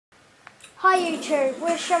Hi YouTube,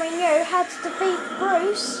 we're showing you how to defeat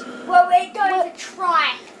Bruce. Well, we're going to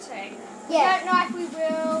try to. Yeah. We don't know if we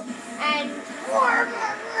will, and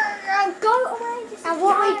go away. And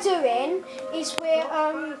what we're doing is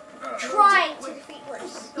we're Trying to defeat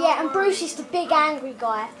Bruce. yeah, and Bruce is the big angry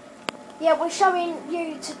guy. Yeah, we're showing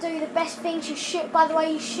you to do the best things you should. By the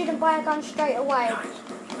way, you shouldn't buy a gun straight away.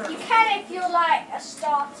 You can if you're like a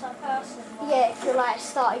starter person. Yeah, if you're like a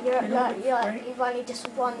starter, you've only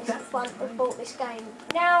just bought this game.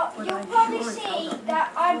 Now, you'll probably see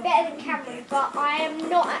that I'm better than Cameron, but I am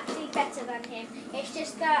not actually better than him. It's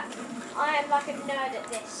just that I am like a nerd at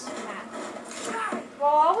this map.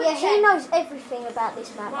 Well, I would Yeah, say, he knows everything about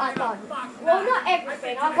this map. I don't. well, not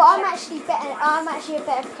everything. But I'm actually better. I'm actually a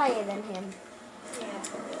better player than him.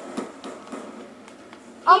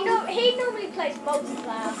 He normally plays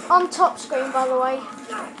multiplayer. I'm top screen, by the way.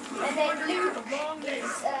 And then Luke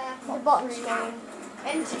is The bottom screen.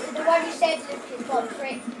 and the one you said Luke is bottom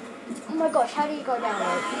three. Oh my gosh, how do you go down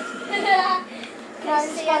there? Can No, you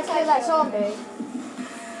just see go how kill that zombie.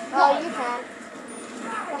 Oh, you can.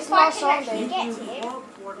 That's if my I can actually zombie. get to him.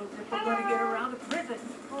 We're going to get around to prison.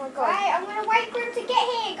 Oh my god. Right, I'm gonna wait for him to get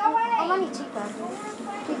here. Go away. I'm only too bad.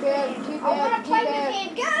 Too bad, too I want bad, to play too with bad.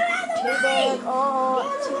 him. Get out of the Too way. bad. Oh,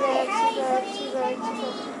 Get too out of the way. bad, Hey, too bad, buddy. too Hey, bad, buddy. too bad.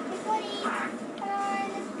 Hey, buddy. Let's play.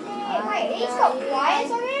 Wait, he's got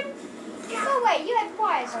wires on him? No, wait, you have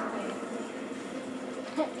wires on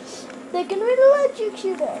you. They're gonna electrocute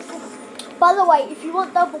you there. By the way, if you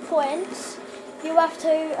want double points, you have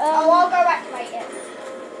to I'll go activate it.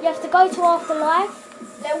 you have to go to Afterlife.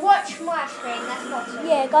 Then watch my screen, that's bottom.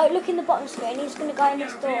 Yeah, go look in the bottom screen. He's gonna go in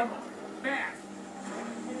this door.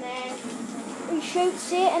 And then, He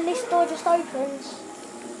shoots it, and this door just opens.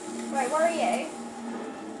 wait, where are you?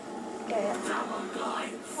 Yeah.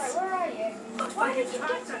 Wait, where are you? Why did you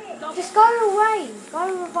get to it? Just go away.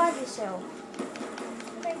 Go revive yourself.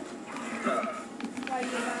 Where are you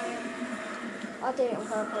going? I did it on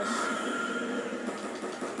purpose.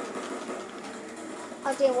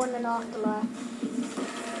 I didn't want an afterlife.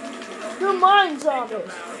 You're mine, zombies.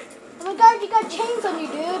 Oh my god, you got chains on you,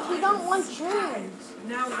 dude. We don't want chains.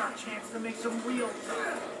 Now we got a chance to make some real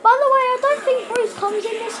time. By the way, I don't think Bruce comes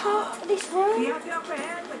in this He room. has the upper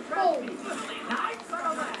hand, but trust me, I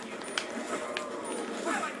settle that.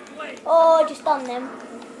 Oh, I just done them.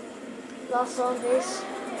 Last zombies.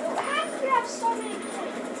 How do you have so many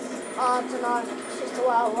points? I don't know. It's just the way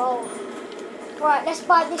I roll. Right, let's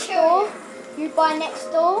buy this door. You buy next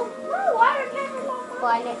door. No, I don't have a lot of money.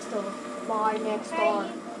 Buy next door. Buy next Hey, door.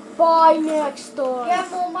 Buy next door. you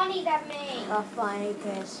have more money than me. Oh, fine, who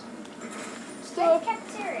cares? Go to the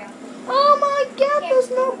cafeteria. Oh my god, there's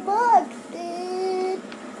no bug, dude.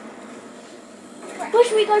 Where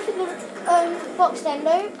should we go for the box then,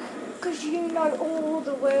 Luke? Because you know all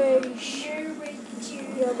the ways.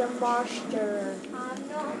 You're the master. I'm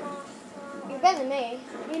not a master. You're better than me.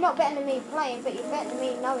 You're not better than me playing, but you're better than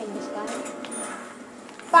me knowing this game.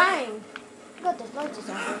 Bang! God, there's loads of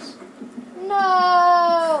zombies. No!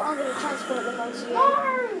 I'm going to transport them onto you. No!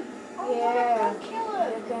 Yeah. I'm gonna go kill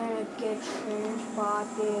him. You're going to get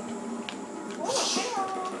transported.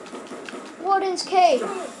 Oh, Warden's key.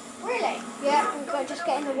 hello. Really? Yeah, I'm going just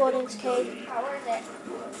getting the warden's key. Oh, where is it?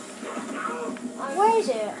 Where is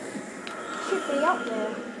it? Should be up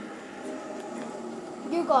there.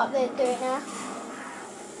 You go up there and do it now.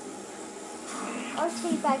 I'll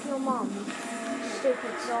teabag your mum.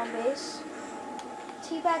 Stupid zombies.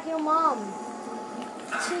 Teabag your mum.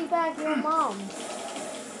 Teabag your mum.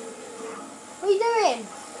 What are you doing?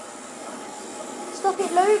 Stop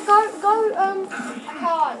it, Luke. Go, I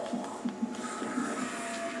can't.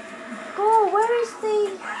 go. Where is the...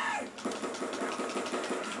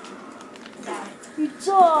 You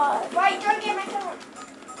died. Right, don't get my gun.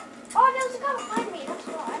 Oh, there was a gun behind me, that's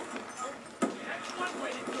why.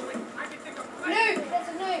 Nuke, there's a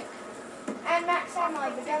nuke. And max ammo,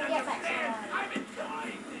 but don't get max ammo.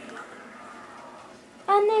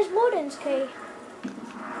 And there's warden's key.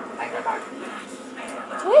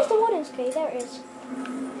 Where's the warden's key? There it is.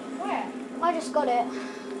 Where? I just got it.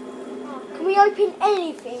 Can we open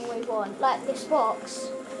anything we want? Like this box?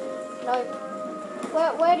 No.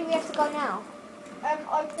 Where do we have to go now?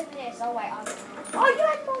 Open this. Oh, wait, oh, you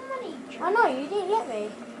had more money. I know, you didn't let me.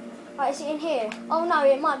 Right, is it in here? Oh no,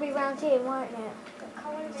 it might be around here, mightn't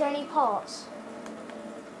it? Is there any parts?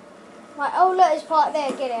 Right, oh look, there's part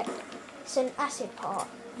there, get it. It's an acid part.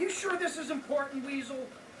 You sure this is important, Weasel?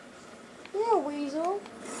 Yeah, Weasel.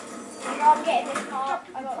 I'm getting this part.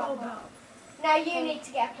 I got that part. Now you need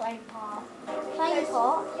to get a plane part. Plane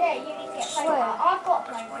part? Yeah, you need to get a plane Where? part. I've got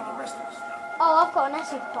a plane Like the part. rest of the stuff. Oh, I've got an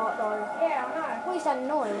acid part though. Yeah, I know. What is that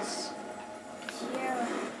noise? Yeah.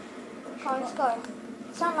 Come on, let's go.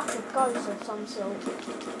 Sound like a ghost of some sort.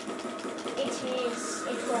 It is.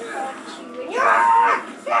 It will hurt you.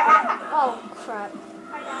 Oh crap.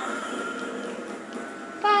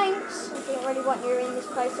 Thanks. I didn't really want you in this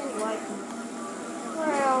place anyway.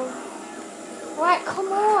 Well. Right,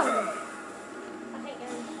 come on. I think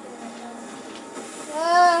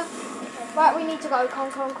Right, we need to go. Come.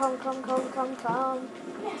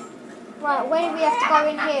 Right, where do we have to go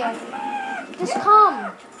in here? Just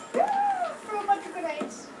come. throw a bunch of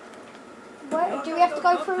grenades. Where, do we have to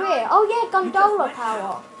go through here? Oh yeah, gondola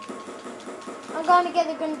power. I'm going to get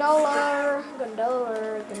the gondola.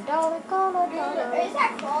 Is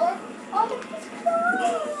that crawler? Oh, look, it's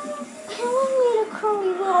crawler. How long will the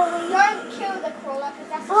crawly will? Don't kill the crawler because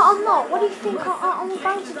that's. Oh, I'm not. What do you think? I'm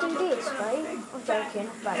going to do this, babe. I'm joking,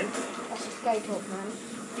 babe. That's just gay talk, man.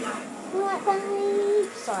 Right, babe.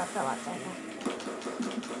 Sorry, I felt like saying that.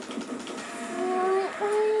 Right,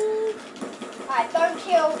 babe. Alright, don't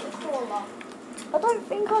kill the crawler. I don't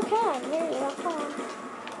think I can, really. I can't.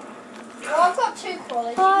 Well, I've got 2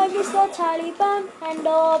 crawlers. Hi, Mr. Taliban, and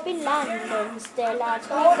I'll be landing still at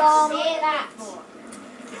Don't say that.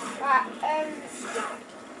 Right,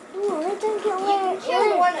 Oh, they don't get you away.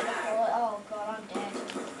 killed one of the crawlers. Oh god, I'm dead.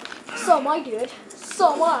 Some I did.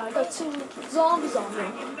 Some I got 2 zombies on me.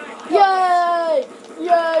 Yay!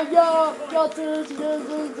 Yeah.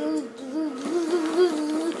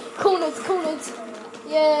 Corners.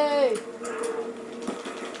 Yay!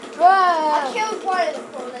 I killed one of the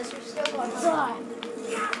crawlers. We've still got another.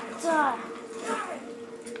 Die.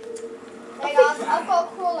 Hey guys, I've got a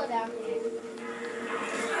crawler down here.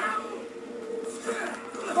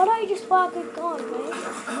 Why don't you just buy a good gun, mate?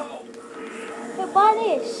 But buy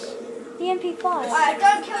this. The MP5. Alright,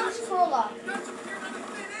 don't kill this crawler.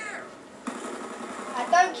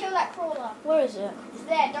 Don't kill that crawler. Where is it? It's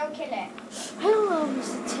there, don't kill it. Hello,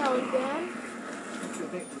 Mr. Taliban.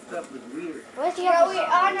 Where's the You know, other?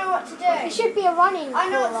 I know what to do. It should be a running I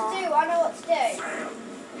know crawler. what to do.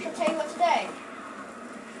 Shall I tell you what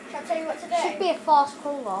to do? It should be a fast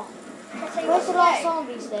crawler. Shall I tell you Where's what the last to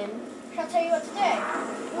zombies then? do? Shall I tell you what to do?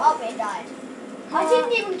 Oh, it died. I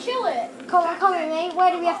didn't even kill it. Come with me.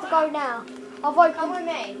 Where do we have to go now? Come with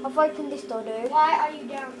me. I've opened this door, dude. Why are you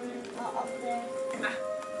down there? Up there.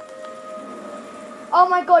 Oh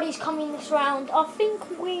my god, he's coming this round. I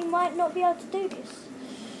think we might not be able to do this.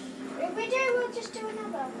 If we do, we'll just do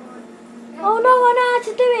another one. Oh no, I know how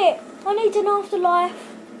to do it. I need an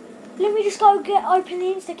afterlife. Let me just go open the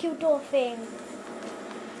insta-kill door thing.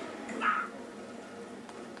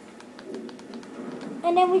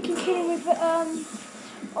 And then we can kill him with insta-kill.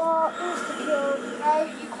 No,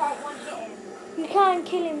 you can't one-hit him. You can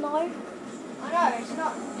kill him though. I know, it's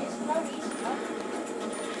no easy though.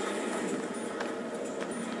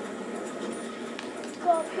 Go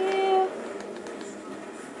up here.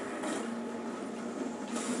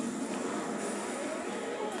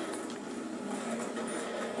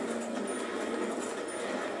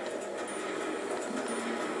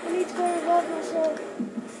 I need to go revive myself.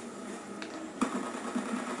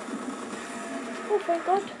 Oh, thank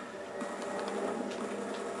God.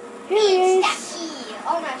 Here he is. Stacky.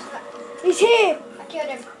 Oh no, it's not. He's here. I killed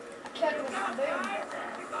him with a boom.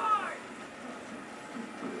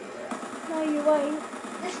 No, you won't.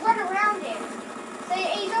 Just run around him. So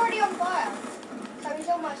he's already on fire. So he's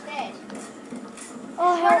almost dead.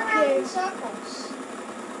 I'll Just run help around you. in circles.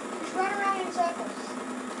 Just run around in circles.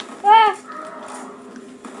 Ah!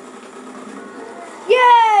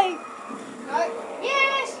 Yay! No.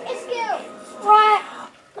 Yes, it's killed. Right.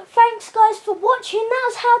 Thanks, guys, for watching.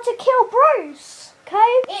 That's how to kill Bruce.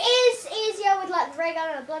 Okay? It is easier with like the ray gun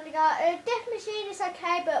and the blender gun. Death machine is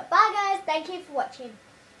okay, but bye guys. Thank you for watching.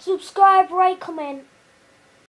 Subscribe, rate, comment.